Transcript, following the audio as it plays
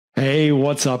Hey,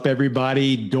 what's up,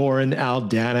 everybody? Doran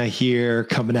Aldana here,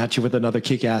 coming at you with another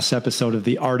kick-ass episode of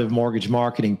the Art of Mortgage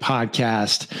Marketing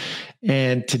podcast.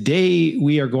 And today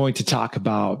we are going to talk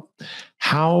about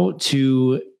how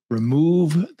to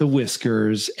remove the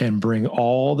whiskers and bring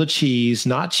all the cheese,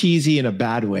 not cheesy in a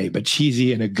bad way, but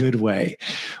cheesy in a good way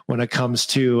when it comes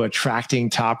to attracting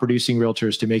top producing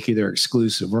realtors to make you their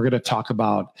exclusive. We're going to talk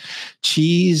about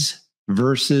cheese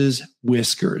versus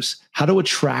whiskers, how to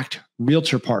attract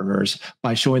realtor partners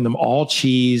by showing them all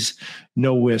cheese,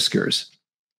 no whiskers.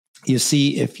 You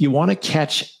see, if you want to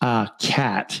catch a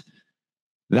cat,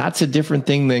 that's a different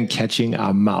thing than catching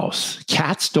a mouse.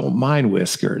 Cats don't mind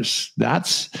whiskers.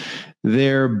 That's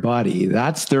their buddy.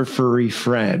 That's their furry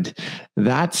friend.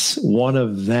 That's one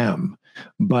of them.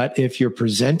 But if you're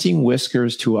presenting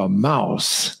whiskers to a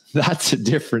mouse, that's a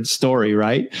different story,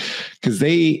 right? Because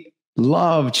they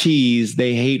love cheese.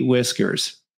 They hate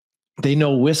whiskers. They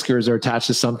know whiskers are attached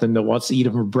to something that wants to eat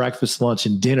them for breakfast, lunch,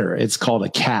 and dinner. It's called a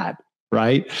cat,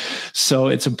 right? So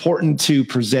it's important to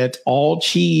present all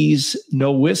cheese,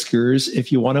 no whiskers,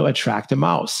 if you want to attract a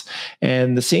mouse.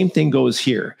 And the same thing goes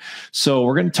here. So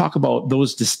we're going to talk about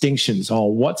those distinctions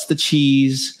on what's the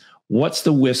cheese, what's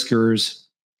the whiskers,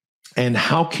 and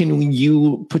how can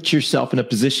you put yourself in a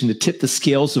position to tip the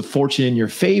scales of fortune in your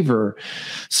favor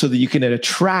so that you can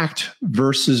attract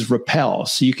versus repel.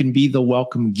 So you can be the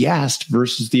welcome guest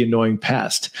versus the annoying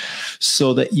pest,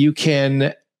 so that you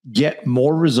can get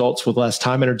more results with less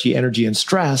time, energy, and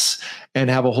stress, and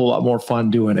have a whole lot more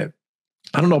fun doing it.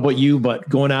 I don't know about you, but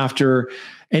going after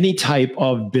any type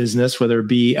of business, whether it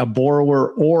be a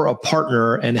borrower or a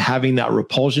partner, and having that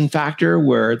repulsion factor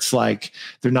where it's like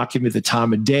they're not giving you the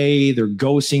time of day, they're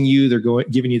ghosting you, they're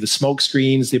giving you the smoke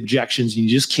screens, the objections, and you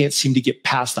just can't seem to get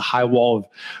past the high wall of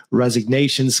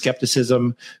resignation,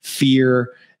 skepticism,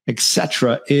 fear,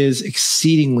 etc., is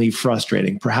exceedingly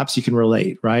frustrating. Perhaps you can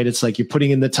relate, right? It's like you're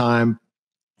putting in the time,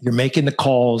 you're making the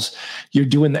calls, you're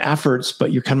doing the efforts,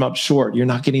 but you're coming up short. You're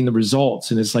not getting the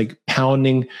results. And it's like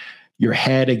pounding your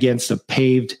head against a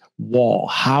paved wall.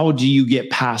 How do you get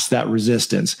past that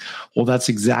resistance? Well, that's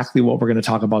exactly what we're going to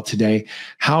talk about today.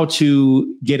 How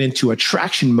to get into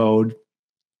attraction mode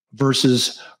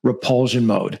versus repulsion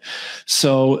mode.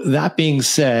 So that being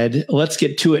said, let's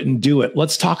get to it and do it.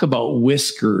 Let's talk about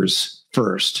whiskers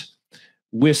first.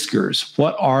 Whiskers.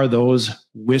 What are those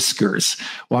whiskers?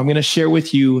 Well, I'm going to share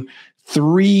with you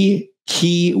 3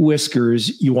 key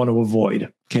whiskers you want to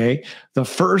avoid. Okay. The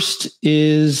first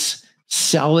is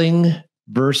selling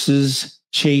versus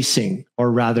chasing,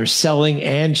 or rather selling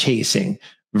and chasing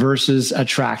versus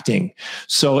attracting.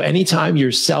 So anytime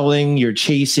you're selling, you're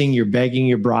chasing, you're begging,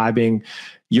 you're bribing,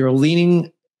 you're leaning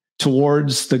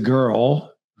towards the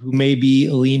girl who may be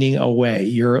leaning away.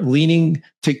 You're leaning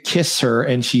to kiss her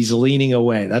and she's leaning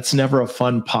away. That's never a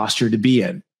fun posture to be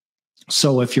in.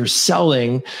 So if you're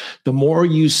selling, the more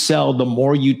you sell, the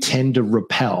more you tend to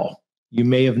repel. You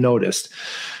may have noticed,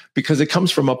 because it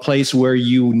comes from a place where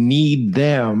you need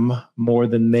them more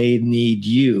than they need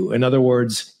you. In other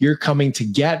words, you're coming to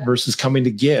get versus coming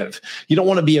to give. You don't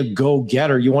want to be a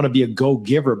go-getter. You want to be a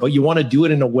go-giver, but you want to do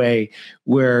it in a way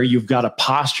where you've got a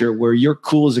posture where you're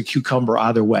cool as a cucumber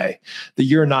either way, that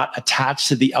you're not attached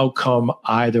to the outcome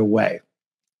either way,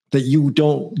 that you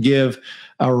don't give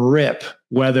a rip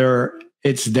whether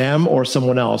it's them or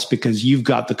someone else because you've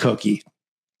got the cookie.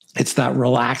 It's that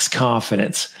relaxed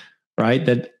confidence, right?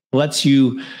 That lets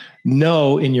you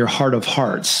know in your heart of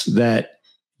hearts that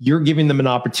you're giving them an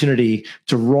opportunity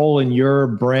to roll in your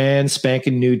brand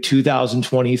spanking new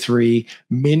 2023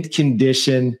 mint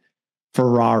condition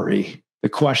Ferrari. The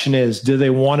question is, do they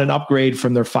want an upgrade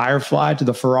from their Firefly to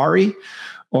the Ferrari,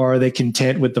 or are they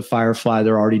content with the Firefly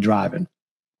they're already driving?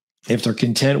 If they're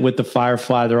content with the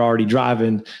Firefly they're already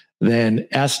driving, then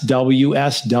SW,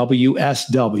 SW,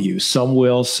 SW. Some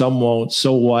will, some won't.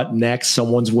 So what? Next,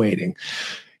 someone's waiting.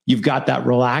 You've got that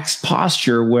relaxed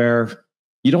posture where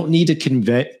you don't need to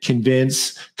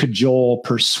convince, cajole,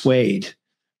 persuade,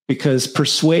 because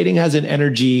persuading has an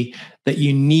energy that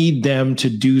you need them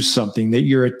to do something, that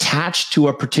you're attached to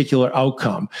a particular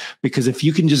outcome. Because if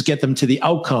you can just get them to the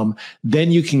outcome,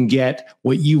 then you can get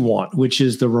what you want, which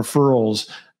is the referrals,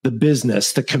 the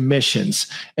business, the commissions.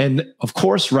 And of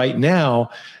course, right now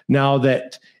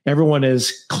that everyone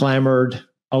has clamored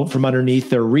out from underneath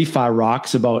their refi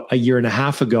rocks about a year and a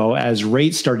half ago as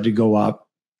rates started to go up,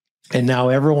 and now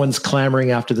everyone's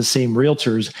clamoring after the same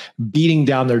realtors, beating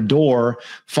down their door,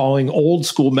 following old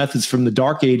school methods from the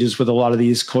dark ages with a lot of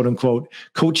these quote unquote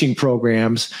coaching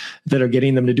programs that are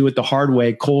getting them to do it the hard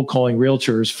way, cold calling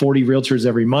realtors, 40 realtors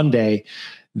every Monday.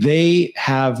 they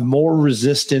have more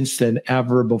resistance than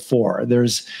ever before. They're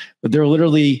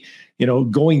literally,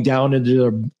 going down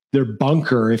into their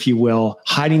bunker, if you will,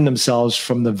 hiding themselves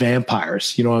from the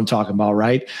vampires. You know what I'm talking about,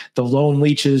 right? The lone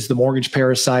leeches, the mortgage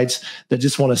parasites that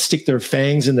just want to stick their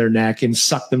fangs in their neck and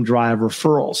suck them dry of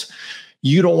referrals.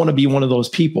 You don't want to be one of those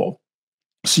people.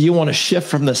 So you want to shift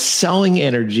from the selling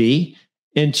energy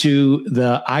into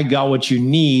the I got what you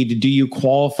need. Do you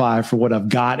qualify for what I've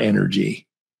got energy?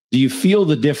 Do you feel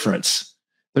the difference?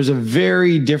 There's a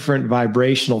very different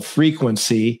vibrational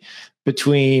frequency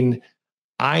between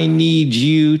I need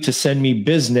you to send me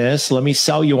business. Let me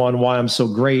sell you on why I'm so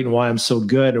great and why I'm so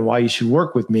good and why you should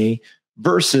work with me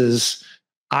versus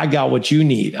I got what you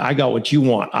need. I got what you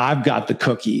want. I've got the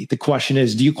cookie. The question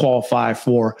is, do you qualify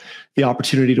for the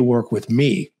opportunity to work with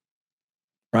me?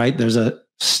 Right? There's a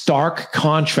stark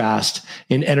contrast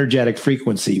in energetic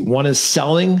frequency. One is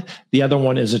selling, the other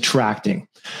one is attracting.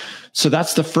 So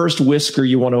that's the first whisker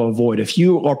you want to avoid. If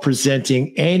you are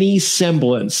presenting any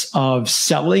semblance of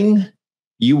selling,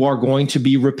 you are going to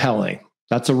be repelling.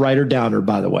 That's a writer downer,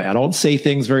 by the way. I don't say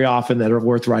things very often that are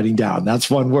worth writing down.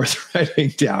 That's one worth writing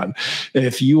down.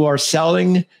 If you are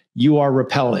selling, you are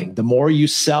repelling. The more you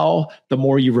sell, the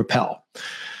more you repel.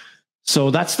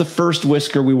 So that's the first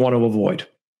whisker we want to avoid.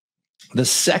 The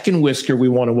second whisker we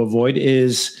want to avoid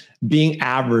is being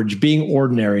average, being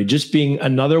ordinary, just being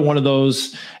another one of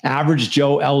those average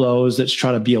Joe LOs that's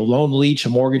trying to be a lone leech, a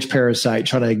mortgage parasite,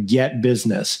 trying to get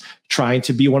business, trying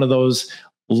to be one of those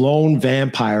lone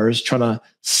vampires, trying to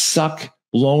suck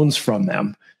loans from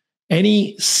them.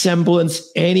 Any semblance,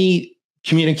 any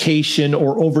communication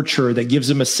or overture that gives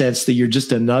them a sense that you're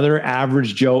just another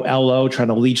average Joe LO trying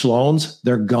to leech loans,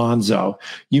 they're gonzo.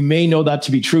 You may know that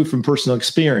to be true from personal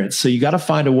experience. So you got to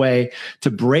find a way to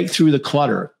break through the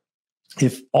clutter.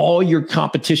 If all your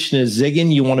competition is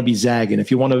zigging, you want to be zagging.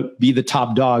 If you want to be the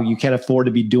top dog, you can't afford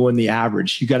to be doing the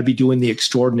average. You got to be doing the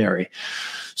extraordinary.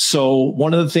 So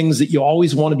one of the things that you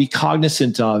always want to be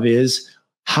cognizant of is,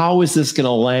 how is this going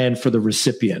to land for the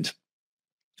recipient?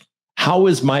 How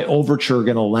is my overture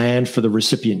going to land for the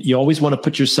recipient? You always want to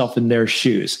put yourself in their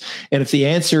shoes. And if the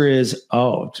answer is,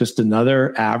 oh, just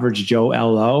another average Joe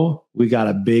LO, we got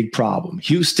a big problem.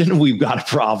 Houston, we've got a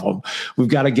problem. We've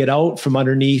got to get out from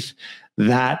underneath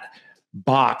that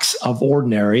box of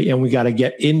ordinary, and we got to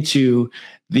get into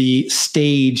the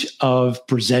stage of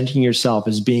presenting yourself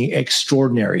as being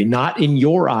extraordinary, not in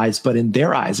your eyes, but in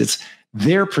their eyes. It's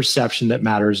their perception that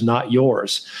matters, not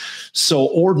yours. So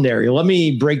ordinary, let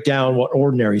me break down what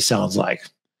ordinary sounds like.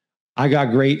 I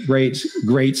got great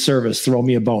service. Throw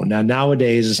me a bone. Now,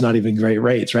 nowadays, it's not even great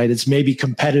rates, right? It's maybe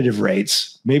competitive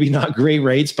rates, maybe not great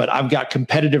rates, but I've got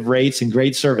competitive rates and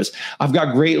great service. I've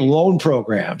got great loan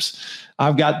programs.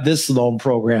 I've got this loan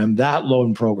program, that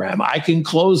loan program. I can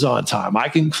close on time. I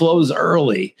can close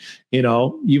early.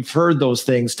 You've heard those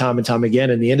things time and time again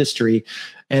in the industry.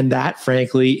 And that,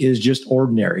 frankly, is just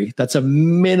ordinary. That's a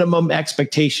minimum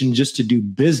expectation just to do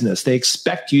business. They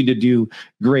expect you to do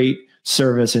great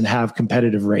service and have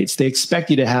competitive rates. They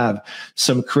expect you to have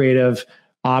some creative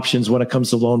options when it comes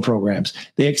to loan programs.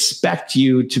 They expect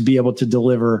you to be able to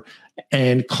deliver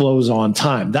and close on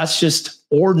time. That's just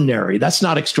ordinary. That's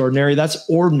not extraordinary. That's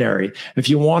ordinary. If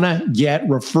you want to get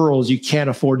referrals, you can't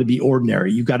afford to be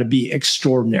ordinary. You've got to be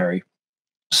extraordinary.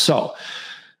 So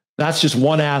that's just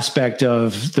one aspect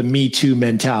of the Me Too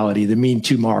mentality, the Me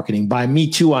Too marketing. By Me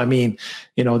Too, I mean,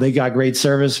 they got great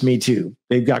service, me too.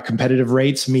 They've got competitive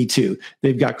rates, me too.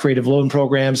 They've got creative loan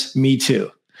programs, me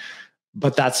too.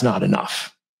 But that's not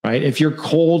enough, right? If you're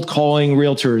cold calling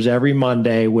realtors every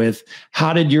Monday with,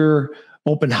 how did your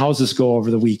open houses go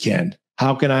over the weekend?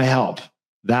 How can I help?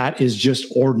 That is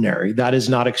just ordinary. That is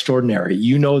not extraordinary.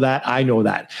 You know that. I know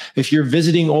that. If you're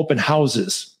visiting open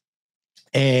houses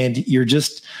and you're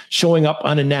just showing up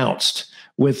unannounced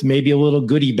with maybe a little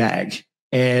goodie bag,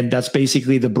 and that's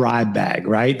basically the bribe bag,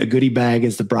 right? The goodie bag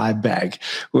is the bribe bag,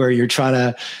 where you're trying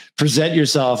to present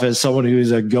yourself as someone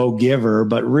who's a go-giver,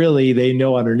 but really they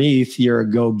know underneath you're a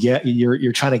go-get.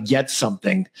 You're trying to get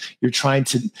something. You're trying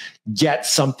to get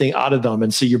something out of them,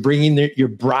 and so you're bringing your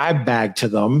bribe bag to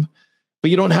them,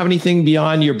 but you don't have anything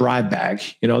beyond your bribe bag.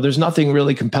 There's nothing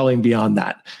really compelling beyond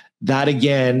that. That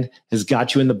again has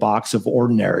got you in the box of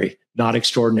ordinary, not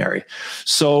extraordinary.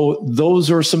 So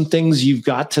those are some things you've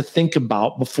got to think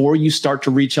about before you start to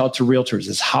reach out to realtors,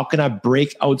 is how can I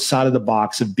break outside of the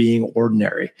box of being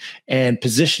ordinary and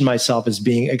position myself as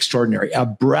being extraordinary, a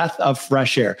breath of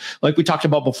fresh air. Like we talked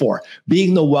about before,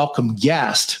 being the welcome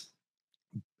guest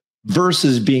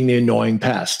versus being the annoying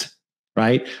pest,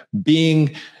 right?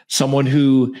 Being someone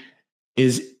who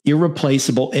is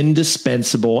irreplaceable,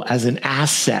 indispensable as an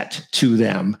asset to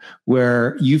them,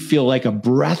 where you feel like a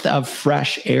breath of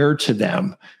fresh air to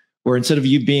them, where instead of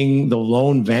you being the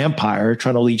lone vampire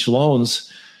trying to leech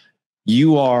loans,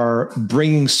 you are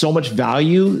bringing so much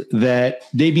value that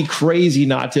they'd be crazy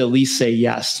not to at least say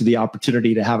yes to the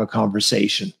opportunity to have a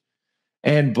conversation.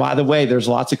 And by the way, there's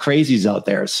lots of crazies out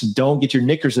there. So don't get your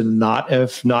knickers in a knot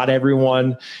if not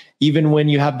everyone, even when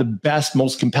you have the best,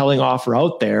 most compelling offer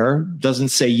out there, doesn't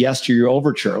say yes to your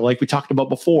overture. Like we talked about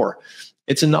before,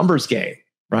 it's a numbers game,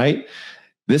 right?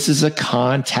 This is a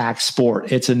contact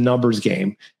sport. It's a numbers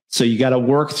game. So you got to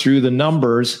work through the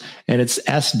numbers, and it's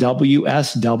SW,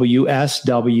 SW,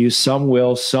 SW. Some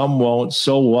will, some won't.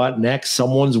 So what? Next,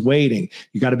 someone's waiting.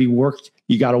 You got to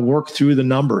work through the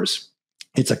numbers.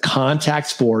 It's a contact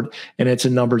sport, and it's a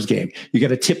numbers game. You got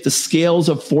to tip the scales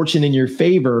of fortune in your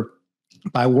favor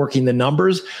by working the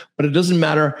numbers, but it doesn't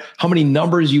matter how many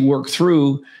numbers you work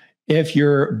through. If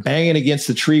you're banging against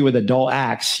the tree with a dull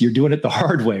axe, you're doing it the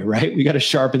hard way, right? We got to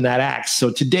sharpen that axe.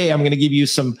 So today I'm going to give you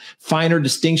some finer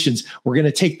distinctions. We're going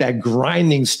to take that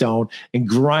grinding stone and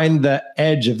grind the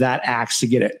edge of that axe to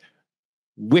get it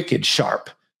wicked sharp,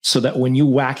 so that when you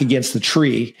whack against the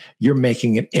tree, you're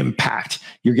making an impact.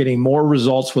 You're getting more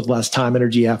results with less time,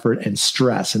 energy, effort, and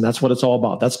stress. And that's what it's all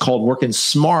about. That's called working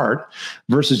smart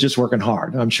versus just working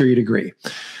hard. I'm sure you'd agree.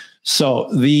 So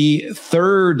the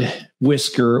third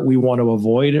whisker we want to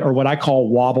avoid are what I call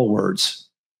wobble words.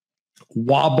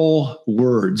 Wobble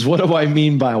words. What do I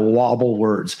mean by wobble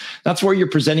words? That's where you're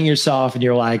presenting yourself and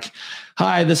you're like,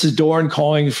 hi, this is Doran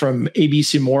calling from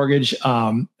ABC Mortgage.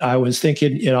 I was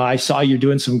thinking, I saw you're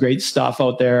doing some great stuff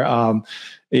out there.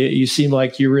 You seem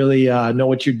like you really know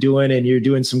what you're doing, and you're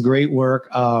doing some great work.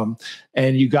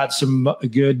 And you got some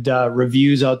good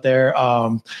reviews out there.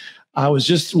 I was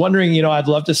just wondering, I'd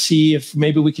love to see if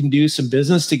maybe we can do some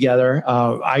business together.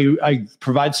 I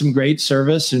provide some great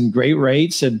service and great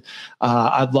rates, and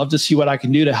I'd love to see what I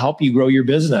can do to help you grow your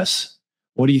business.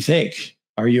 What do you think?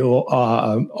 Are you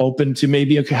open to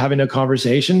maybe having a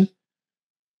conversation?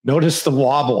 Notice the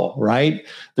wobble, right?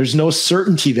 There's no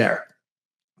certainty there.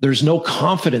 There's no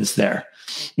confidence there.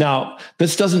 Now,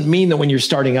 this doesn't mean that when you're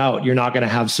starting out, you're not going to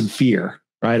have some fear,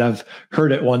 right? I've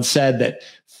heard it once said that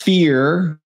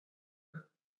fear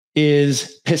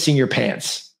is pissing your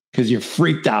pants because you're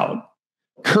freaked out.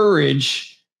 Courage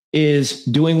is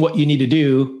doing what you need to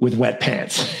do with wet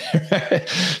pants.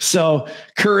 So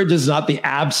courage is not the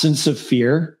absence of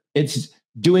fear. It's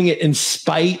doing it in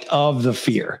spite of the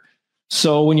fear.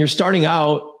 So when you're starting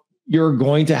out, you're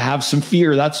going to have some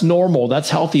fear. That's normal. That's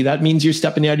healthy. That means you're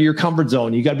stepping out of your comfort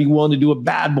zone. You got to be willing to do it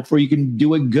bad before you can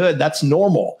do it good. That's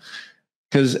normal.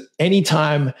 Because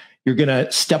anytime you're going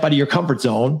to step out of your comfort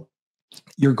zone,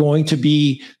 you're going to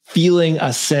be feeling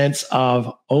a sense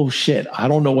of, oh shit, I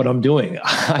don't know what I'm doing.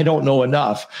 I don't know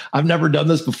enough. I've never done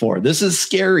this before. This is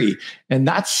scary. And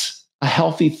that's a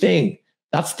healthy thing.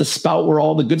 That's the spout where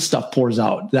all the good stuff pours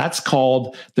out. That's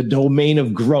called the domain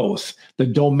of growth. The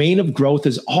domain of growth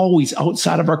is always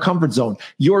outside of our comfort zone.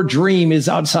 Your dream is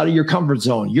outside of your comfort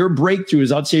zone. Your breakthrough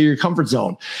is outside of your comfort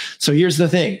zone. So here's the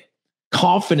thing.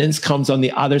 Confidence comes on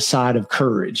the other side of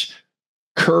courage.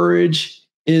 Courage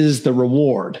is the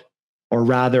reward, or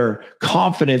rather,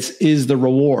 confidence is the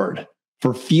reward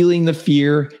for feeling the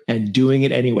fear and doing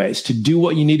it anyways, to do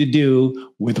what you need to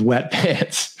do with wet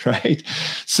pants, right?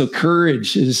 So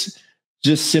courage is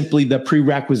just simply the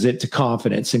prerequisite to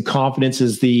confidence, and confidence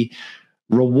is the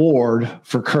reward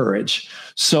for courage.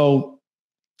 So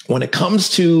when it comes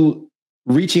to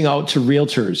reaching out to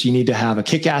realtors, you need to have a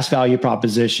kick-ass value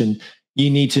proposition. You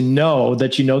need to know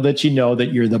that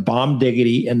you're the bomb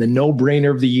diggity and the no-brainer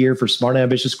of the year for smart,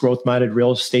 ambitious, growth-minded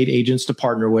real estate agents to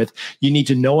partner with. You need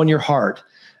to know in your heart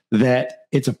that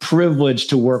it's a privilege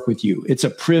to work with you. It's a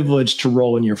privilege to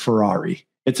roll in your Ferrari.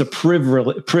 It's a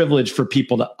privilege for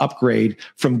people to upgrade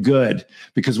from good,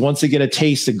 because once they get a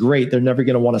taste of great, they're never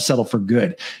going to want to settle for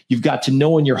good. You've got to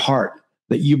know in your heart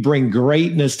that you bring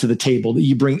greatness to the table, that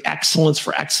you bring excellence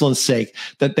for excellence sake,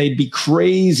 that they'd be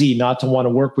crazy not to want to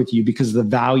work with you because of the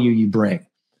value you bring,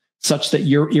 such that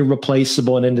you're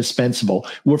irreplaceable and indispensable.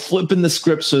 We're flipping the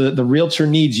script so that the realtor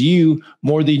needs you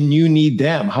more than you need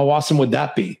them. How awesome would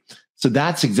that be? So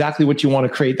that's exactly what you want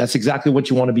to create. That's exactly what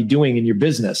you want to be doing in your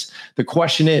business. The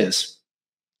question is,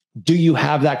 do you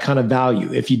have that kind of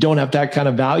value? If you don't have that kind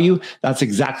of value, that's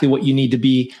exactly what you need to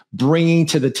be bringing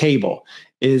to the table.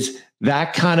 is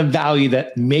that kind of value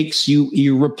that makes you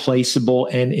irreplaceable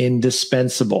and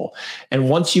indispensable. And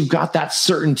once you've got that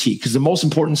certainty, because the most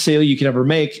important sale you can ever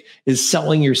make is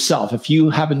selling yourself. If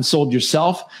you haven't sold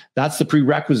yourself, that's the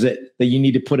prerequisite that you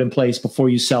need to put in place before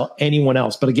you sell anyone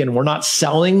else. But again, we're not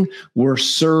selling, we're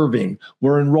serving.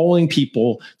 We're enrolling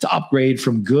people to upgrade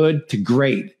from good to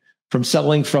great, from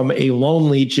selling from a loan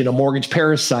leech and a mortgage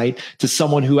parasite to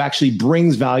someone who actually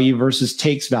brings value versus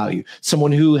takes value,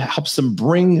 someone who helps them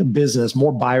bring business,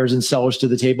 more buyers and sellers to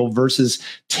the table versus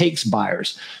takes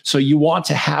buyers. So you want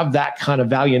to have that kind of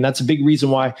value. And that's a big reason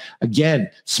why, again,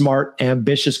 smart,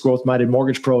 ambitious, growth-minded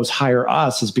mortgage pros hire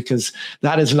us, is because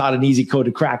that is not an easy code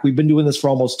to crack. We've been doing this for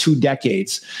almost 2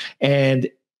 decades. And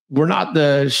we're not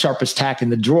the sharpest tack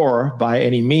in the drawer by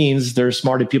any means. There's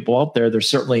smarter people out there. There's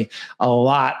certainly a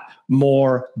lot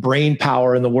more brain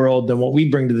power in the world than what we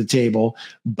bring to the table.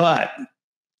 But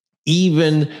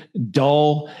even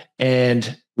dull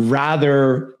and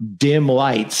rather dim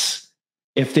lights,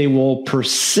 if they will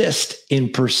persist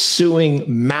in pursuing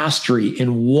mastery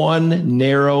in one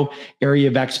narrow area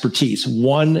of expertise,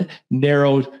 one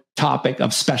narrow topic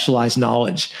of specialized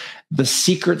knowledge, the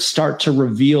secrets start to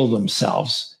reveal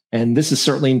themselves. And this has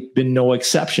certainly been no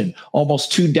exception.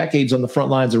 Almost 2 decades on the front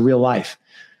lines of real life,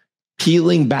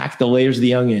 peeling back the layers of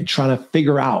the onion, trying to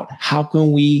figure out, how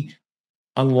can we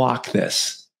unlock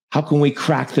this? How can we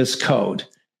crack this code?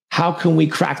 How can we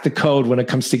crack the code when it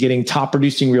comes to getting top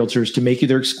producing realtors to make you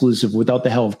their exclusive without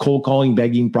the hell of cold calling,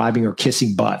 begging, bribing, or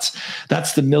kissing butts?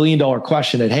 That's the $1 million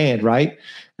question at hand, right?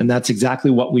 And that's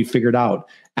exactly what we figured out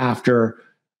after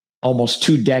almost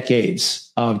 2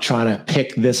 decades of trying to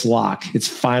pick this lock. It's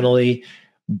finally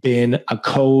been a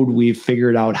code we've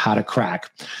figured out how to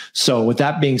crack. So with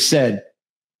that being said,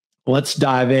 let's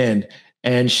dive in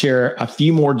and share a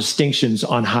few more distinctions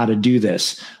on how to do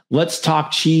this. Let's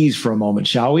talk cheese for a moment,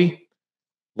 shall we?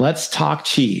 Let's talk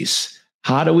cheese.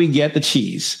 How do we get the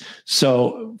cheese?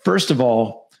 So first of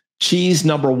all, cheese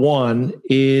number 1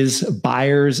 is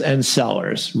buyers and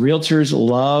sellers. Realtors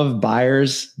love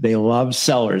buyers. They love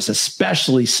sellers,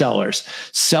 especially sellers.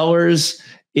 Sellers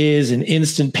is an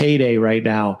instant payday right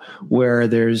now, where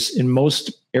there's, in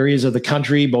most areas of the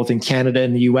country, both in Canada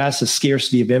and the US, a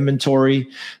scarcity of inventory.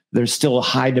 There's still a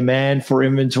high demand for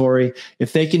inventory.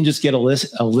 If they can just get a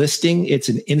listing, it's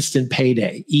an instant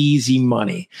payday, easy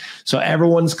money. So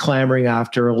everyone's clamoring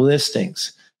after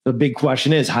listings. The big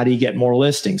question is, how do you get more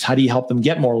listings? How do you help them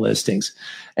get more listings?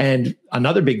 And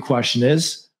another big question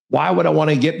is, why would I want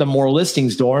to get them more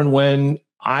listings, Doran, when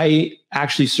I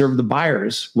actually serve the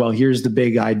buyers? Well, here's the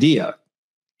big idea.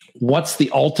 What's the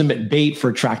ultimate bait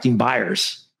for attracting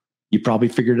buyers? You probably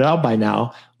figured it out by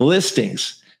now.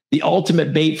 Listings. The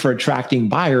ultimate bait for attracting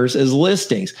buyers is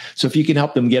listings. So if you can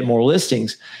help them get more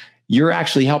listings, you're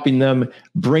actually helping them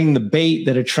bring the bait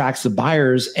that attracts the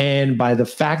buyers. And by the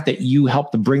fact that you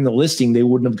help them bring the listing they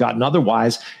wouldn't have gotten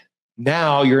otherwise,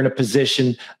 now you're in a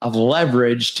position of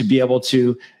leverage to be able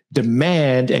to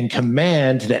demand and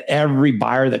command that every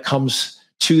buyer that comes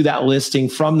to that listing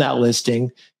from that listing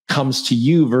comes to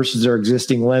you versus their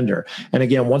existing lender. And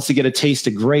again, once they get a taste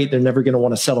of great, they're never going to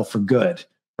want to settle for good,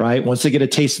 right? Once they get a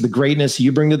taste of the greatness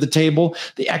you bring to the table,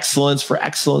 the excellence for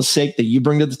excellence sake that you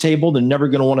bring to the table, they're never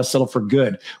going to want to settle for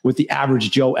good with the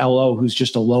average Joe LO who's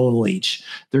just a loan leech.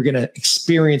 They're going to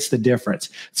experience the difference.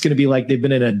 It's going to be like they've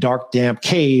been in a dark, damp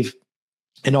cave,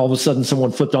 and all of a sudden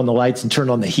someone flipped on the lights and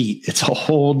turned on the heat. It's a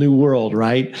whole new world,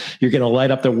 right? You're going to light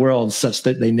up their world such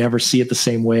that they never see it the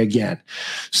same way again.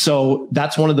 So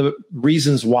that's one of the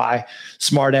reasons why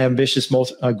smart, ambitious,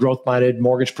 growth-minded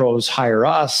mortgage pros hire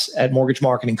us at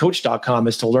mortgagemarketingcoach.com,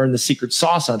 is to learn the secret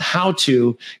sauce on how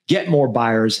to get more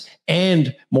buyers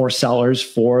and more sellers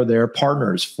for their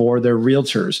partners, for their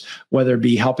realtors, whether it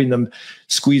be helping them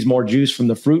squeeze more juice from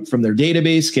the fruit from their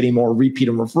database, getting more repeat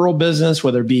and referral business,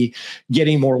 whether it be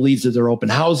getting more leads to their open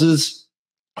houses,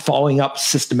 following up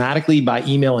systematically by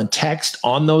email and text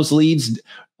on those leads,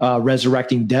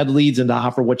 resurrecting dead leads into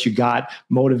offer what you got,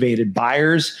 motivated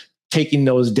buyers, taking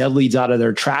those dead leads out of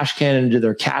their trash can into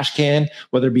their cash can,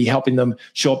 whether it be helping them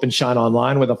show up and shine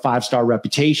online with a 5-star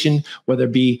reputation, whether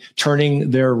it be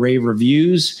turning their rave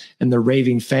reviews and their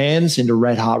raving fans into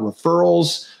red hot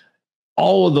referrals.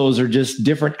 All of those are just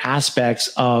different aspects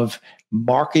of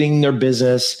marketing their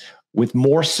business with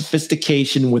more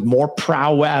sophistication, with more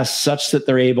prowess, such that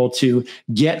they're able to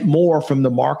get more from the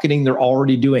marketing they're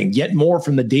already doing, get more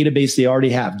from the database they already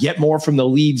have, get more from the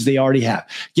leads they already have,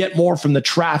 get more from the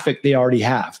traffic they already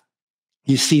have.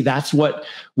 You see, that's what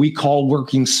we call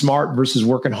working smart versus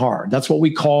working hard. That's what we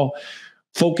call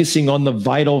focusing on the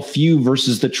vital few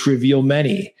versus the trivial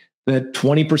many. the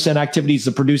 20% activities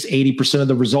that produce 80% of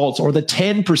the results, or the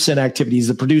 10% activities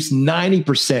that produce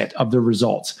 90% of the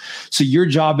results. So your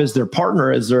job as their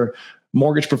partner, as their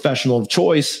mortgage professional of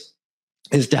choice,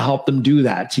 is to help them do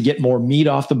that, to get more meat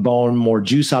off the bone, more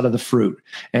juice out of the fruit.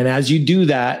 And as you do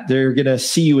that, they're going to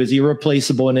see you as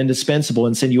irreplaceable and indispensable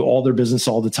and send you all their business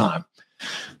all the time.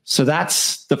 So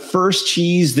that's the first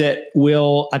cheese that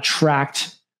will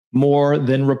attract more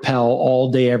than repel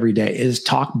all day, every day, is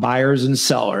talk buyers and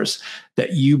sellers,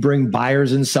 that you bring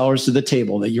buyers and sellers to the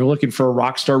table, that you're looking for a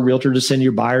rock star realtor to send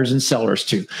your buyers and sellers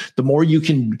to. The more you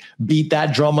can beat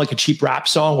that drum like a cheap rap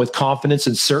song with confidence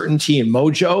and certainty and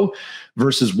mojo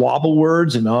versus wobble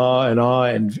words and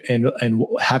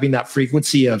having that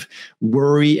frequency of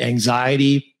worry,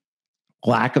 anxiety,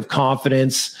 lack of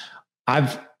confidence.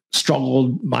 I've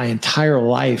struggled my entire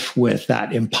life with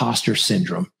that imposter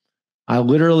syndrome. I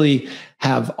literally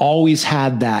have always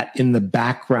had that in the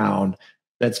background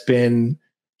that's been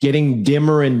getting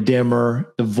dimmer and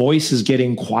dimmer. The voice is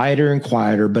getting quieter and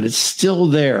quieter, but it's still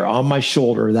there on my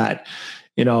shoulder that,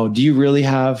 do you really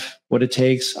have what it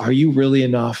takes? Are you really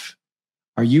enough?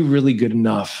 Are you really good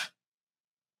enough?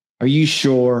 Are you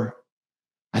sure?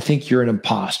 I think you're an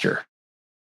imposter.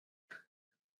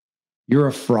 You're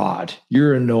a fraud.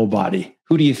 You're a nobody.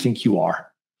 Who do you think you are?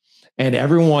 And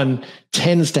everyone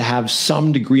tends to have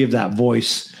some degree of that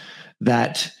voice,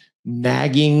 that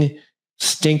nagging,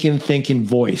 stinking thinking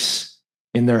voice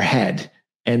in their head.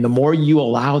 And the more you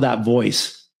allow that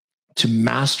voice to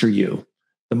master you,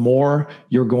 the more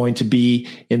you're going to be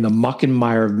in the muck and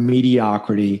mire of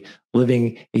mediocrity,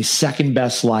 living a second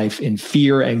best life in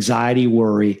fear, anxiety,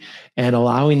 worry, and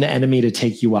allowing the enemy to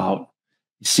take you out.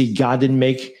 You see, God didn't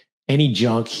make any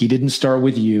junk. He didn't start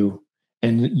with you.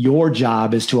 And your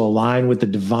job is to align with the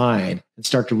divine and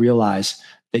start to realize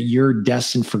that you're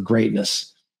destined for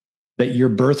greatness, that your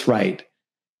birthright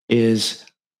is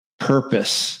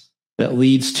purpose that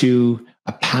leads to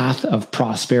a path of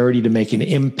prosperity to make an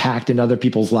impact in other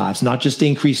people's lives, not just to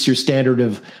increase your standard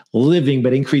of living,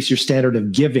 but increase your standard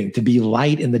of giving, to be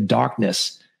light in the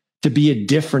darkness, to be a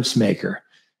difference maker.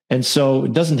 And so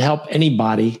it doesn't help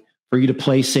anybody for you to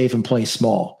play safe and play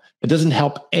small. It doesn't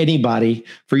help anybody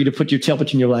for you to put your tail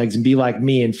between your legs and be like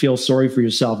me and feel sorry for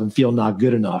yourself and feel not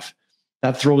good enough.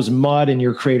 That throws mud in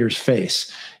your creator's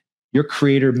face. Your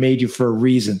creator made you for a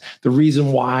reason. The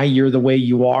reason why you're the way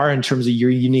you are in terms of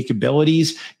your unique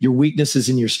abilities, your weaknesses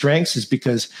and your strengths, is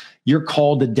because you're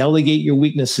called to delegate your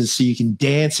weaknesses so you can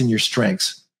dance in your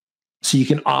strengths, so you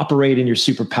can operate in your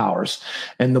superpowers.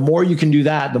 And the more you can do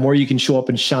that, the more you can show up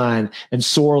and shine and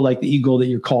soar like the eagle that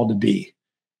you're called to be.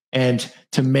 And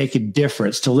to make a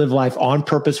difference, to live life on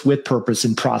purpose, with purpose,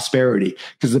 and prosperity.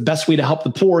 Because the best way to help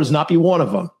the poor is not be one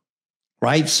of them,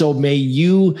 right? So may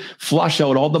you flush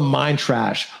out all the mind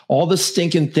trash, all the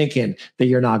stinking thinking that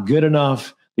you're not good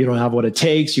enough, you don't have what it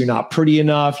takes, you're not pretty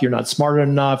enough, you're not smart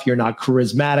enough, you're not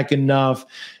charismatic enough.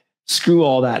 Screw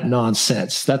all that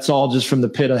nonsense. That's all just from the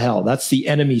pit of hell. That's the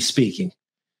enemy speaking.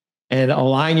 And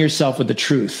align yourself with the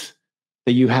truth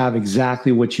that you have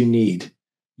exactly what you need.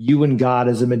 You and God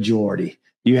as a majority.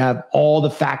 You have all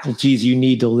the faculties you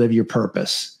need to live your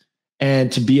purpose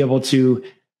and to be able to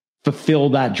fulfill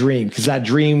that dream, because that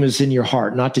dream is in your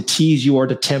heart, not to tease you or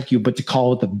to tempt you, but to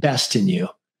call it the best in you.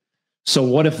 So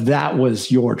what if that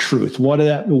was your truth? What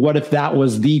if that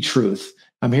was the truth?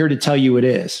 I'm here to tell you it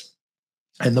is.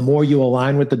 And the more you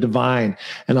align with the divine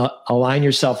and align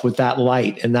yourself with that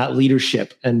light and that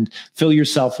leadership and fill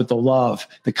yourself with the love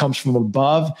that comes from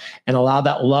above, and allow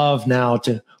that love now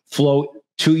to flow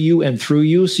to you and through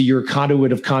you, so you're a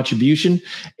conduit of contribution,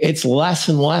 it's less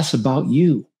and less about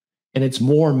you. And it's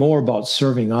more and more about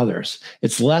serving others.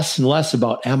 It's less and less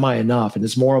about, am I enough? And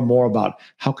it's more and more about,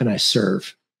 how can I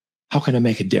serve? How can I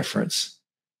make a difference?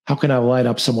 How can I light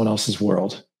up someone else's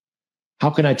world? How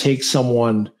can I take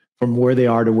someone from where they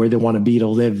are to where they want to be, to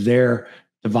live their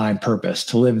divine purpose,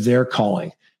 to live their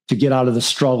calling, to get out of the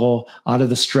struggle, out of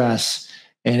the stress,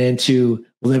 and into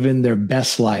living their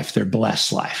best life, their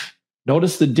blessed life.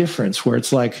 Notice the difference where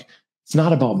it's like, it's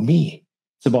not about me.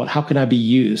 It's about, how can I be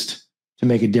used to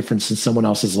make a difference in someone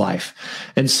else's life?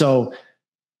 And so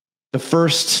the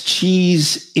first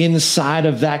cheese inside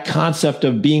of that concept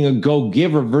of being a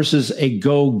go-giver versus a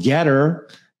go-getter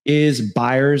is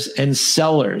buyers and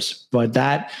sellers. But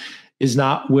that is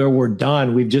not where we're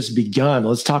done. We've just begun.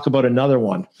 Let's talk about another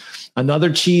one.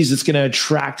 Another cheese that's going to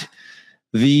attract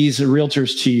these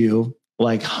realtors to you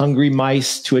like hungry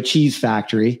mice to a cheese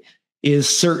factory is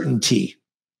certainty.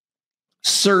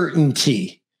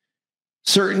 Certainty.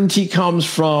 Certainty comes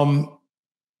from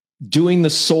doing the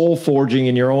soul forging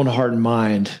in your own heart and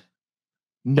mind,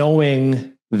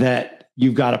 knowing that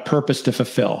you've got a purpose to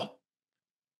fulfill,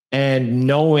 and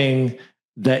knowing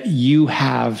that you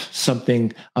have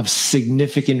something of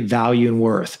significant value and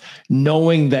worth,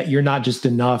 knowing that you're not just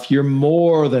enough, you're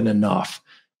more than enough,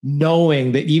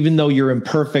 knowing that even though you're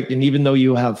imperfect and even though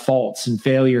you have faults and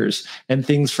failures and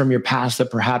things from your past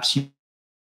that perhaps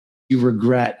you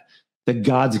regret, that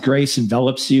God's grace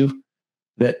envelops you,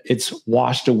 that it's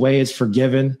washed away, it's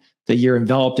forgiven, that you're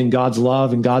enveloped in God's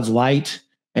love and God's light.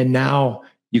 And now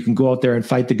you can go out there and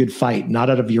fight the good fight, not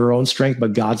out of your own strength,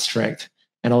 but God's strength,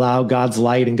 and allow God's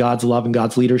light and God's love and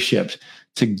God's leadership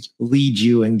to lead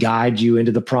you and guide you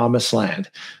into the promised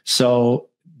land. So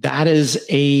that is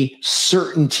a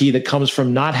certainty that comes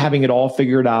from not having it all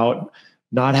figured out,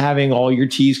 not having all your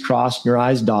T's crossed and your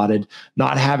I's dotted,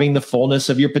 not having the fullness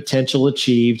of your potential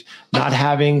achieved, not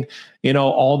having,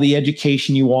 all the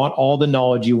education you want, all the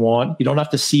knowledge you want. You don't have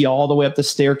to see all the way up the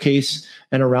staircase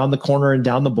and around the corner and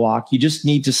down the block. You just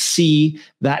need to see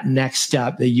that next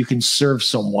step that you can serve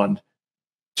someone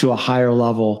to a higher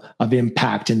level of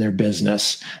impact in their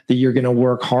business, that you're going to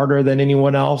work harder than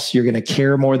anyone else. You're going to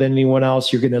care more than anyone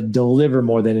else. You're going to deliver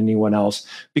more than anyone else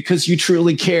because you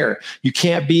truly care. You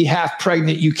can't be half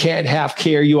pregnant. You can't half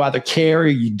care. You either care or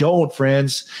you don't,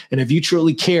 friends. And if you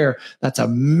truly care, that's a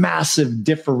massive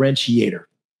differentiator.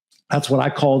 That's what I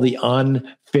call the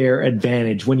unfair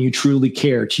advantage, when you truly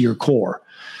care to your core.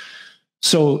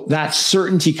 So that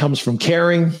certainty comes from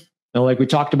caring. And like we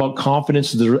talked about,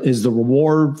 confidence is the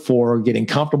reward for getting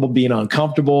comfortable, being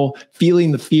uncomfortable,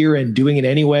 feeling the fear and doing it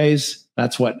anyways.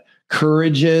 That's what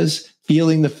courage is,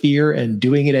 feeling the fear and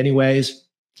doing it anyways.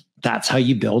 That's how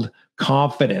you build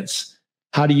confidence.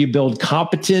 How do you build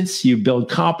competence? You build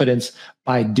competence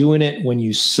by doing it when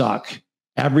you suck.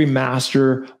 Every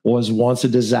master was once a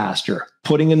disaster,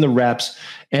 putting in the reps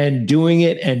and doing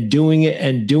it and doing it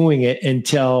and doing it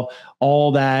until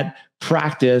all that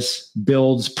practice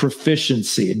builds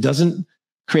proficiency. It doesn't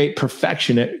create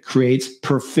perfection. It creates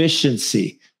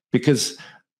proficiency, because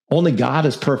only God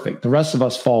is perfect. The rest of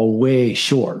us fall way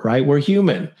short, right? We're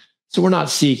human. So we're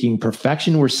not seeking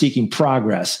perfection. We're seeking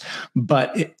progress.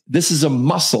 But this is a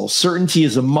muscle. Certainty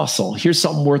is a muscle. Here's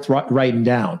something worth writing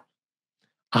down.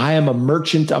 I am a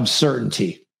merchant of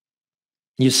certainty.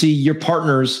 You see, your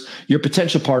partners, your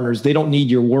potential partners, they don't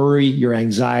need your worry, your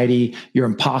anxiety, your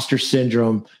imposter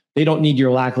syndrome. They don't need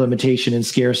your lack, limitation, and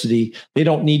scarcity. They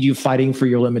don't need you fighting for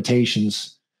your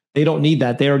limitations. They don't need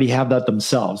that. They already have that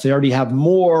themselves. They already have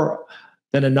more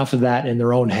than enough of that in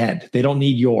their own head. They don't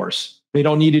need yours. They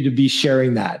don't need you to be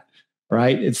sharing that,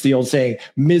 right? It's the old saying,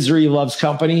 misery loves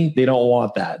company. They don't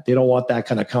want that. They don't want that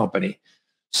kind of company.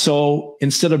 So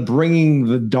instead of bringing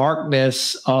the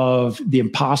darkness of the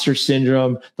imposter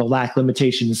syndrome, the lack,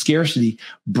 limitation, and scarcity,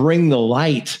 bring the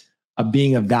light of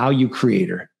being a value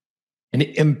creator, an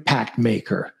impact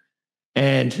maker.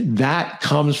 And that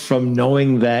comes from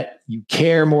knowing that you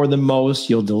care more than most,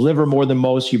 you'll deliver more than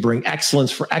most, you bring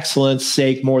excellence for excellence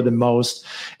sake more than most,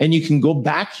 and you can go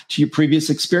back to your previous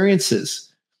experiences.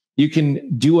 You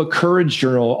can do a courage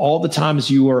journal, all the times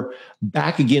you were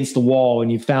back against the wall and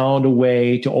you found a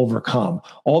way to overcome,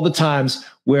 all the times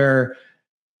where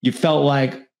you felt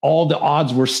like all the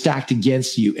odds were stacked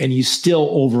against you and you still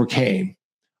overcame.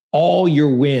 All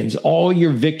your wins, all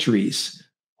your victories,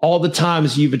 all the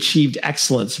times you've achieved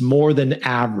excellence more than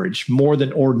average, more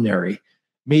than ordinary.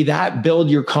 May that build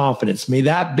your confidence. May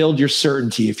that build your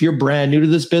certainty. If you're brand new to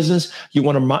this business, you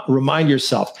want to remind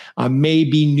yourself, I may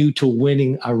be new to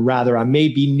winning, or rather, I may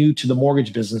be new to the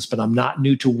mortgage business, but I'm not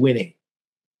new to winning.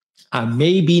 I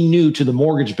may be new to the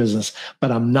mortgage business, but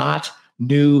I'm not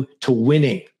new to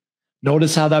winning.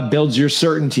 Notice how that builds your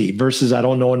certainty versus I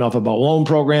don't know enough about loan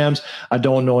programs. I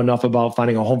don't know enough about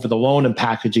finding a home for the loan and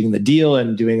packaging the deal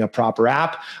and doing a proper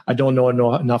app. I don't know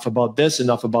enough about this,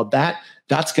 enough about that.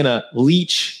 That's going to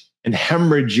leech and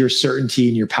hemorrhage your certainty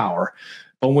and your power.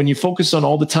 But when you focus on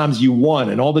all the times you won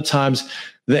and all the times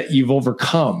that you've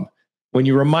overcome, when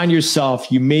you remind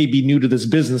yourself you may be new to this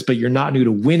business, but you're not new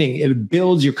to winning, it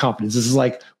builds your confidence. This is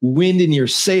like wind in your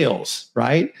sails,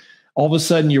 right? All of a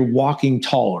sudden you're walking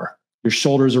taller. Your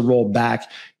shoulders are rolled back.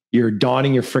 You're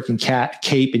donning your freaking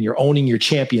cape and you're owning your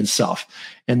champion self.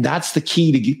 And that's the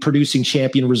key to producing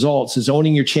champion results, is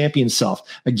owning your champion self.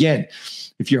 Again,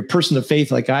 if you're a person of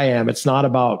faith like I am, it's not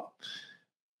about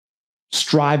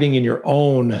striving in your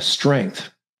own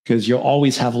strength, because you'll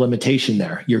always have limitation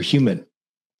there. You're human.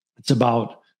 It's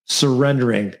about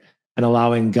surrendering and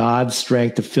allowing God's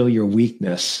strength to fill your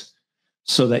weakness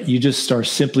so that you just are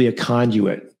simply a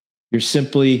conduit. You're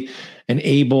simply an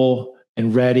able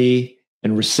and ready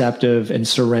and receptive and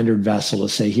surrendered vessel to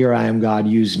say, here I am, God,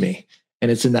 use me. And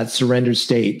it's in that surrendered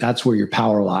state. That's where your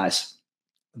power lies.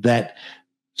 that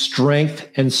strength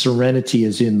and serenity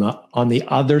is on the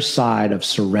other side of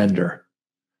surrender.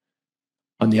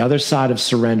 On the other side of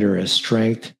surrender is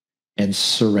strength and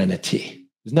serenity.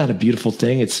 Isn't that a beautiful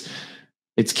thing? It's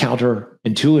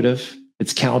counterintuitive,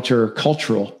 it's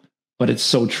countercultural, but it's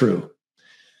so true.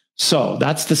 So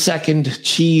that's the second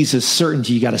cheese, is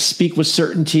certainty. You got to speak with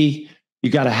certainty. You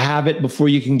got to have it before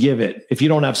you can give it. If you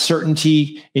don't have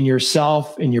certainty in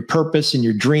yourself, in your purpose, in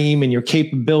your dream, in your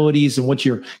capabilities, and what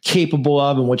you're capable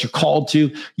of and what you're called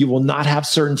to, you will not have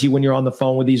certainty when you're on the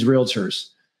phone with these realtors.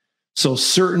 So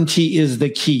certainty is the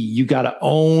key. You got to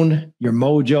own your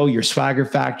mojo, your swagger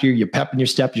factor, your pep in your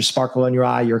step, your sparkle in your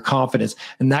eye, your confidence.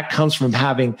 And that comes from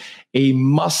having a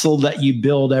muscle that you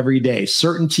build every day.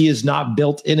 Certainty is not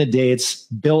built in a day. It's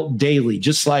built daily.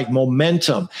 Just like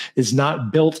momentum is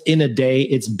not built in a day.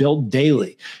 It's built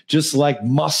daily. Just like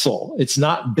muscle, it's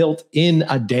not built in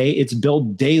a day. It's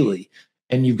built daily.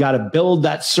 And you've got to build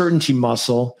that certainty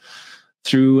muscle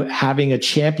through having a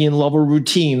champion level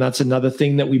routine. That's another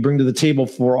thing that we bring to the table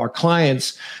for our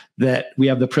clients that we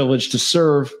have the privilege to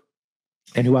serve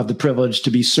and who have the privilege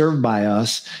to be served by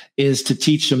us, is to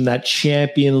teach them that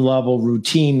champion level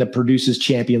routine that produces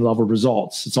champion level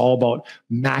results. It's all about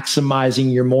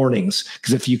maximizing your mornings,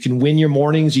 because if you can win your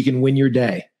mornings, you can win your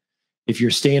day. If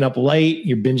you're staying up late,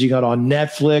 you're binging out on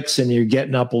Netflix and you're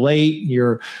getting up late,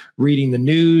 you're reading the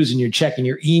news and you're checking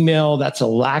your email, that's a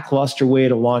lackluster way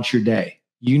to launch your day.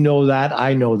 You know that,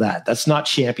 I know that. That's not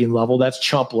champion level, that's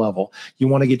chump level. You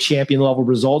want to get champion level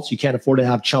results, you can't afford to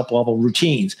have chump level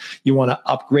routines. You want to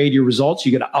upgrade your results,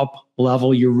 you got to up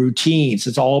level your routines.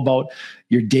 It's all about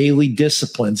your daily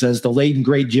disciplines. As the late and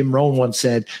great Jim Rohn once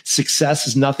said, success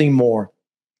is nothing more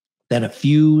than a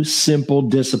few simple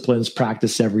disciplines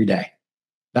practiced every day.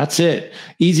 That's it.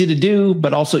 Easy to do,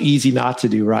 but also easy not to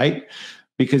do, right?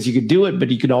 Because you could do it,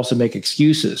 but you could also make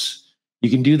excuses. You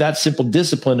can do that simple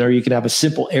discipline, or you can have a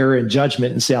simple error in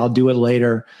judgment and say, I'll do it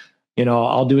later.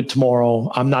 I'll do it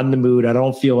tomorrow. I'm not in the mood. I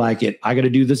don't feel like it. I got to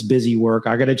do this busy work.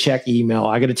 I got to check email.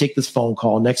 I got to take this phone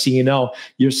call. Next thing you know,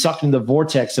 you're sucked in the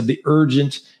vortex of the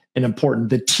urgent and important,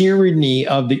 the tyranny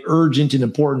of the urgent and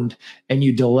important, and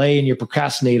you delay and you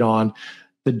procrastinate on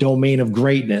the domain of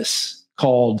greatness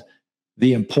called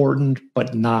the important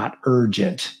but not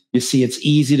urgent. You see, it's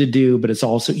easy to do, but it's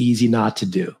also easy not to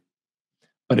do.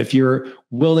 But if you're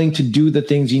willing to do the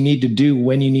things you need to do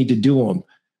when you need to do them,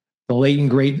 the late and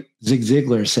great Zig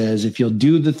Ziglar says, if you'll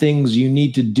do the things you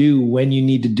need to do when you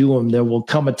need to do them, there will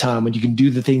come a time when you can do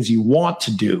the things you want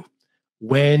to do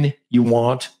when you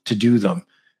want to do them.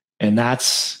 And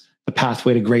that's the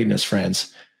pathway to greatness,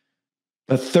 friends.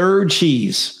 The third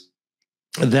cheese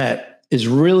that is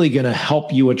really going to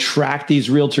help you attract these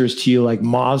realtors to you like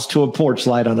moths to a porch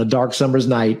light on a dark summer's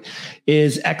night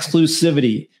is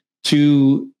exclusivity,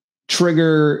 to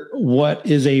trigger what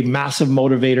is a massive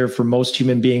motivator for most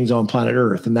human beings on planet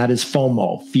Earth. And that is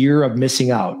FOMO, fear of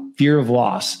missing out, fear of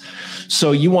loss.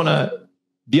 So you want to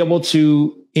be able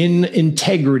to, in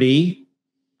integrity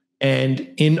and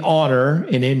in honor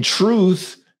and in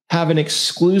truth, have an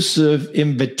exclusive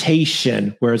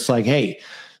invitation where it's like, hey,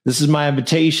 this is my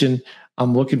invitation.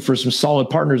 I'm looking for some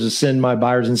solid partners to send my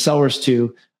buyers and sellers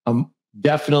to. I'm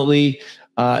definitely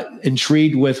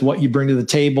intrigued with what you bring to the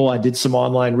table. I did some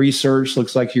online research.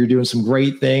 Looks like you're doing some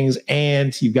great things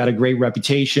and you've got a great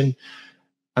reputation.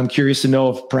 I'm curious to know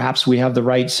if perhaps we have the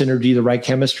right synergy, the right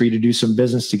chemistry to do some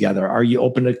business together. Are you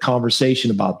open to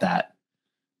conversation about that?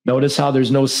 Notice how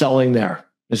there's no selling there.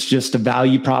 It's just a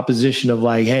value proposition of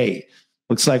like, hey,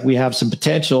 looks like we have some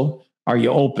potential. Are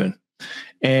you open?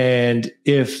 And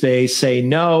if they say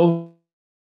no,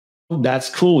 that's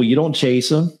cool. You don't chase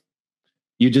them.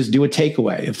 You just do a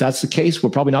takeaway. If that's the case,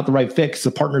 we're probably not the right fit because the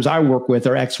partners I work with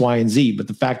are X, Y, and Z. But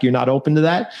the fact you're not open to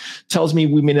that tells me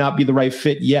we may not be the right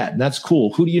fit yet. And that's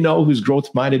cool. Who do you know who's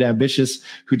growth-minded, ambitious,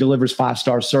 who delivers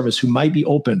 5-star service, who might be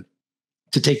open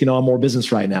to taking on more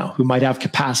business right now, who might have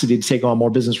capacity to take on more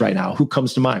business right now? Who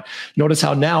comes to mind? Notice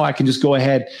how now I can just go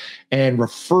ahead and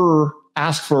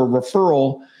ask for a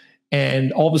referral.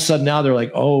 And all of a sudden now they're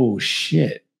like, oh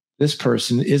shit, this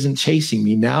person isn't chasing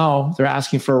me. Now they're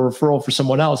asking for a referral for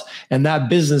someone else. And that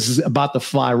business is about to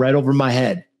fly right over my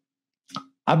head.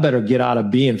 I better get out of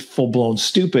being full-blown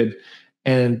stupid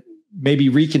and maybe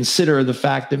reconsider the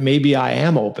fact that maybe I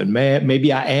am open.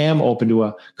 Maybe I am open to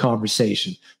a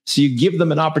conversation. So you give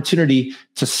them an opportunity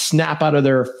to snap out of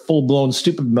their full-blown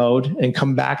stupid mode and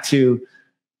come back to,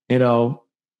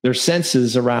 their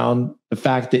senses around the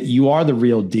fact that you are the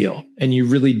real deal and you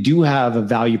really do have a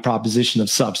value proposition of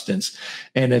substance.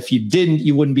 And if you didn't,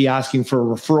 you wouldn't be asking for a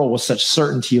referral with such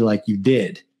certainty like you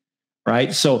did.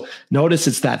 right? So notice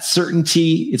it's that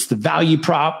certainty, it's the value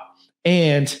prop,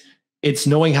 and it's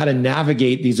knowing how to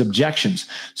navigate these objections.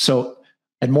 So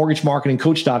at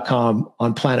mortgagemarketingcoach.com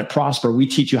on Planet Prosper, we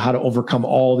teach you how to overcome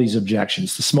all these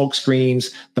objections, the smoke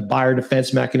screens, the buyer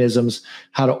defense mechanisms,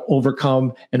 how to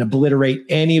overcome and obliterate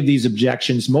any of these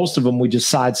objections. Most of them we just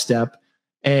sidestep,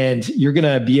 and you're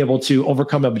going to be able to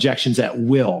overcome objections at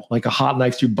will, like a hot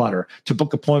knife through butter, to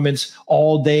book appointments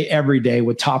all day, every day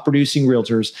with top producing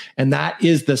realtors. And that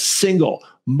is the single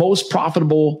most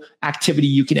profitable activity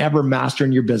you can ever master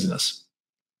in your business.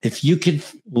 If you can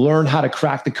learn how to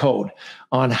crack the code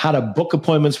on how to book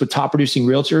appointments with top producing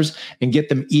realtors and get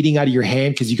them eating out of your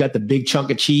hand because you got the big chunk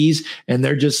of cheese and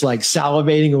they're just like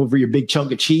salivating over your big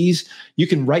chunk of cheese, you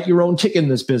can write your own ticket in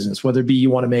this business, whether it be you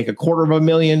want to make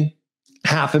 $250,000,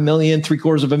 $500,000,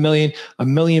 $750,000, $1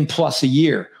 million plus a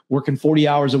year, working 40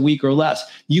 hours a week or less.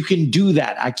 You can do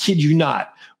that. I kid you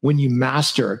not, when you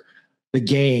master the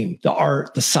game, the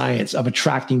art, the science of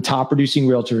attracting top producing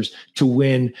realtors to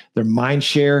win their mind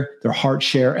share, their heart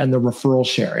share, and the referral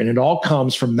share. And it all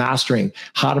comes from mastering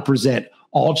how to present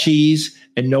all cheese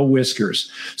and no whiskers.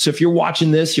 So if you're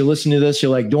watching this, you're listening to this,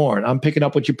 you're like, Dorn, I'm picking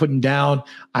up what you're putting down.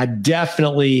 I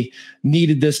definitely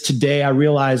needed this today. I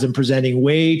realize I'm presenting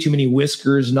way too many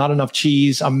whiskers, not enough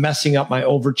cheese. I'm messing up my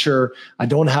overture. I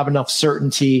don't have enough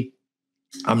certainty.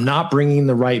 I'm not bringing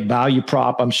the right value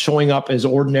prop. I'm showing up as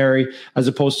ordinary as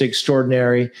opposed to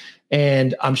extraordinary.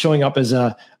 And I'm showing up as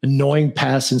a annoying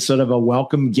pest instead of a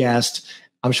welcome guest.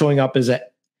 I'm showing up as a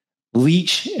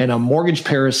leech and a mortgage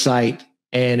parasite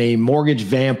and a mortgage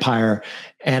vampire.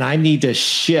 And I need to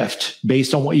shift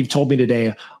based on what you've told me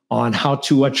today on how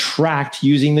to attract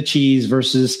using the cheese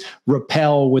versus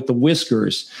repel with the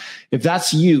whiskers. If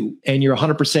that's you and you're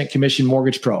 100% commission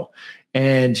mortgage pro,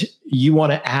 and you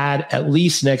want to add at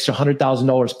least an extra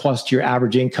 $100,000 plus to your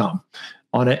average income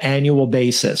on an annual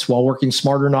basis while working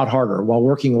smarter, not harder, while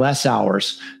working less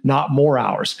hours, not more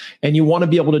hours. And you want to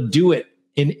be able to do it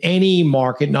in any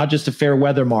market, not just a fair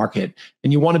weather market.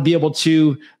 And you want to be able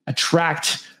to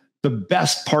attract the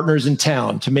best partners in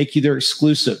town to make you their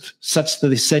exclusive, such that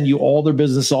they send you all their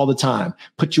business all the time,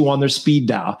 put you on their speed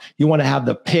dial. You want to have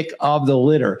the pick of the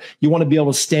litter. You want to be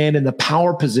able to stand in the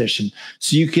power position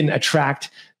so you can attract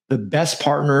the best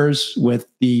partners with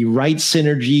the right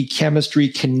synergy, chemistry,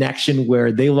 connection,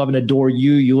 where they love and adore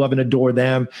you, you love and adore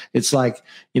them. It's like,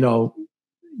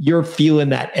 you're feeling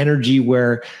that energy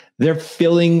where they're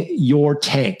filling your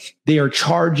tank. They are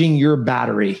charging your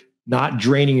battery, not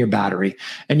draining your battery.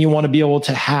 And you want to be able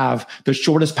to have the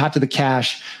shortest path to the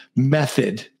cash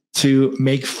method to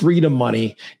make freedom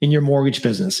money in your mortgage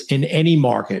business in any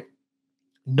market,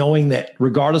 knowing that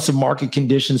regardless of market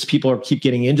conditions, people keep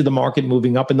getting into the market,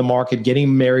 moving up in the market,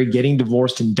 getting married, getting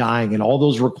divorced, and dying, and all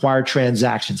those required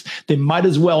transactions. They might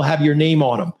as well have your name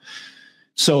on them.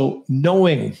 So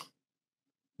knowing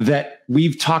that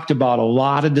we've talked about a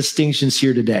lot of distinctions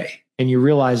here today, and you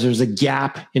realize there's a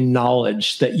gap in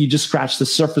knowledge, that you just scratch the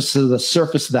surface of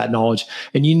that knowledge.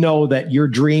 And you know that your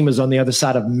dream is on the other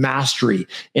side of mastery,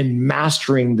 and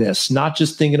mastering this, not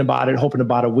just thinking about it, hoping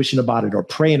about it, wishing about it, or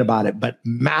praying about it, but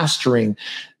mastering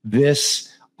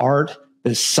this art,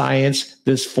 this science,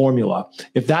 this formula.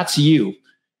 If that's you,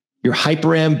 you're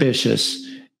hyper ambitious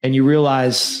and you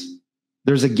realize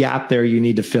there's a gap there you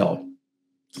need to fill.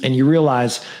 And you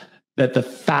realize that the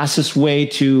fastest way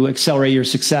to accelerate your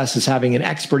success is having an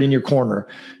expert in your corner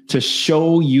to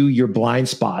show you your blind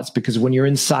spots. Because when you're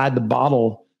inside the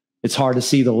bottle, it's hard to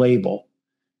see the label.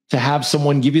 To have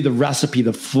someone give you the recipe,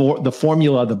 the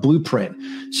formula, the blueprint,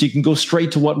 so you can go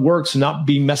straight to what works and not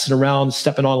be messing around,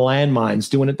 stepping on landmines,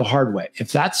 doing it the hard way.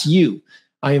 If that's you,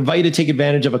 I invite you to take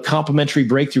advantage of a complimentary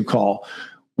breakthrough call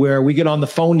where we get on the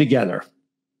phone together.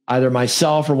 Either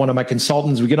myself or one of my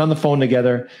consultants, we get on the phone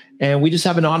together and we just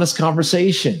have an honest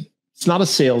conversation. It's not a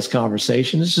sales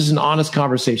conversation. It's just an honest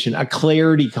conversation, a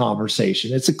clarity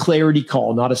conversation. It's a clarity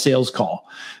call, not a sales call,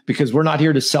 because we're not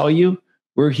here to sell you.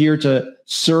 We're here to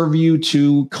serve you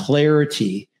to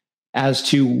clarity as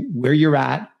to where you're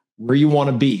at, where you want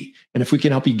to be. And if we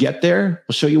can help you get there,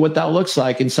 we'll show you what that looks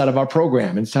like inside of our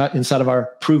program, inside of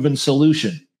our proven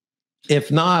solution. If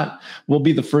not, we'll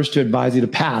be the first to advise you to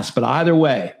pass. But either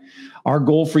way, our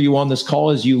goal for you on this call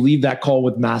is you leave that call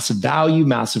with massive value,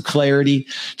 massive clarity.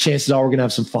 Chances are we're going to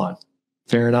have some fun.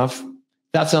 Fair enough?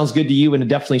 That sounds good to you, and it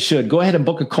definitely should. Go ahead and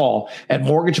book a call at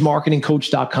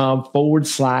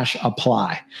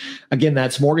mortgagemarketingcoach.com/apply. Again,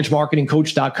 that's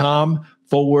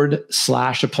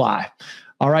mortgagemarketingcoach.com/apply.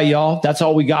 All right, y'all. That's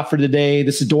all we got for today.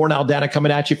 This is Doran Aldana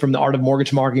coming at you from the Art of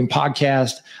Mortgage Marketing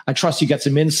podcast. I trust you got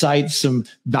some insights, some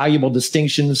valuable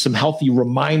distinctions, some healthy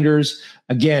reminders.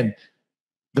 Again,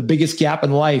 The biggest gap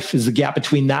in life is the gap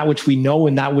between that which we know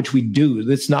and that which we do.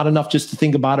 It's not enough just to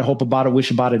think about it, hope about it, wish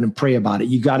about it, and pray about it.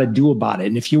 You got to do about it.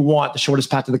 And if you want the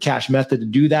shortest path to the cash method to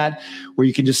do that, where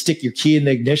you can just stick your key in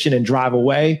the ignition and drive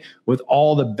away with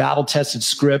all the battle-tested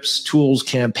scripts, tools,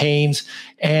 campaigns,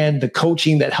 and the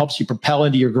coaching that helps you propel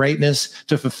into your greatness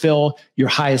to fulfill your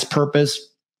highest purpose,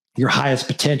 your highest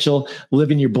potential,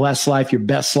 living your blessed life, your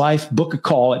best life, book a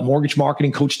call at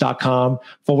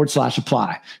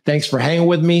mortgagemarketingcoach.com/apply. Thanks for hanging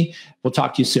with me. We'll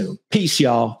talk to you soon. Peace,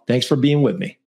 y'all. Thanks for being with me.